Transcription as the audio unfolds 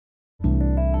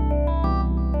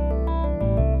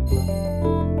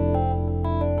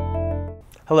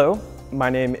Hello, my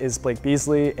name is Blake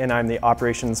Beesley and I'm the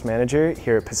Operations Manager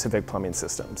here at Pacific Plumbing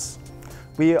Systems.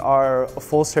 We are a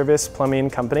full-service plumbing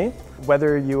company.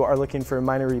 Whether you are looking for a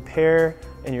minor repair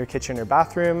in your kitchen or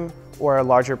bathroom or a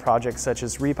larger project such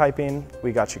as repiping,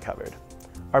 we got you covered.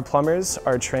 Our plumbers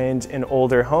are trained in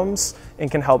older homes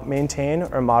and can help maintain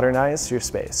or modernize your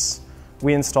space.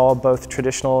 We install both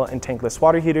traditional and tankless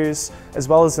water heaters, as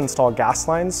well as install gas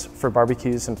lines for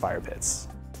barbecues and fire pits.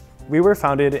 We were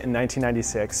founded in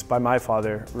 1996 by my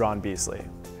father, Ron Beesley.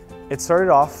 It started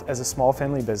off as a small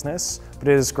family business, but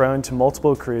it has grown to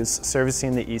multiple crews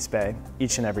servicing the East Bay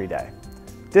each and every day.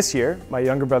 This year, my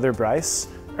younger brother Bryce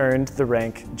earned the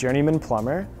rank Journeyman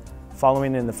Plumber,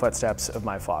 following in the footsteps of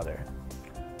my father.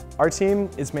 Our team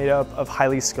is made up of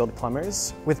highly skilled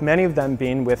plumbers, with many of them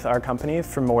being with our company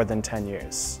for more than 10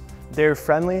 years. They're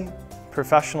friendly,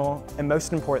 professional, and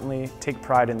most importantly, take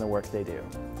pride in the work they do.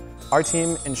 Our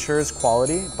team ensures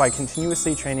quality by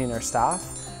continuously training our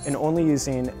staff and only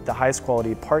using the highest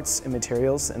quality parts and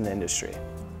materials in the industry.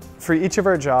 For each of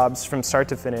our jobs, from start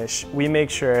to finish, we make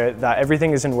sure that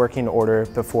everything is in working order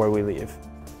before we leave,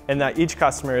 and that each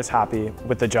customer is happy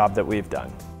with the job that we've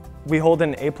done. We hold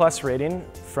an A+ rating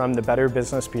from the Better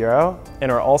Business Bureau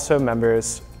and are also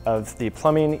members of the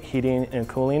Plumbing, Heating, and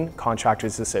Cooling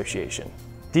Contractors Association.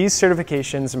 These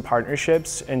certifications and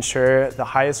partnerships ensure the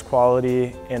highest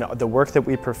quality in the work that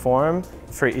we perform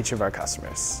for each of our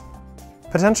customers.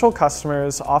 Potential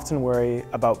customers often worry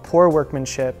about poor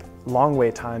workmanship, long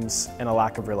wait times, and a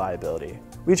lack of reliability.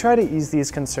 We try to ease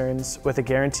these concerns with a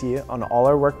guarantee on all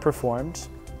our work performed,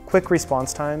 quick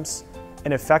response times,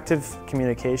 and effective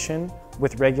communication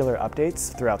with regular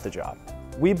updates throughout the job.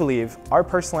 We believe our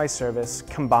personalized service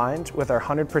combined with our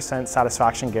 100%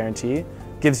 satisfaction guarantee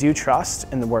gives you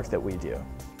trust in the work that we do.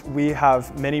 We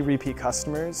have many repeat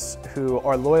customers who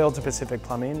are loyal to Pacific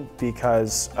Plumbing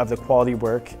because of the quality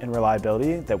work and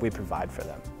reliability that we provide for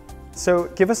them. So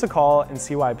give us a call and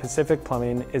see why Pacific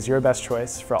Plumbing is your best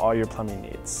choice for all your plumbing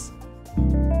needs.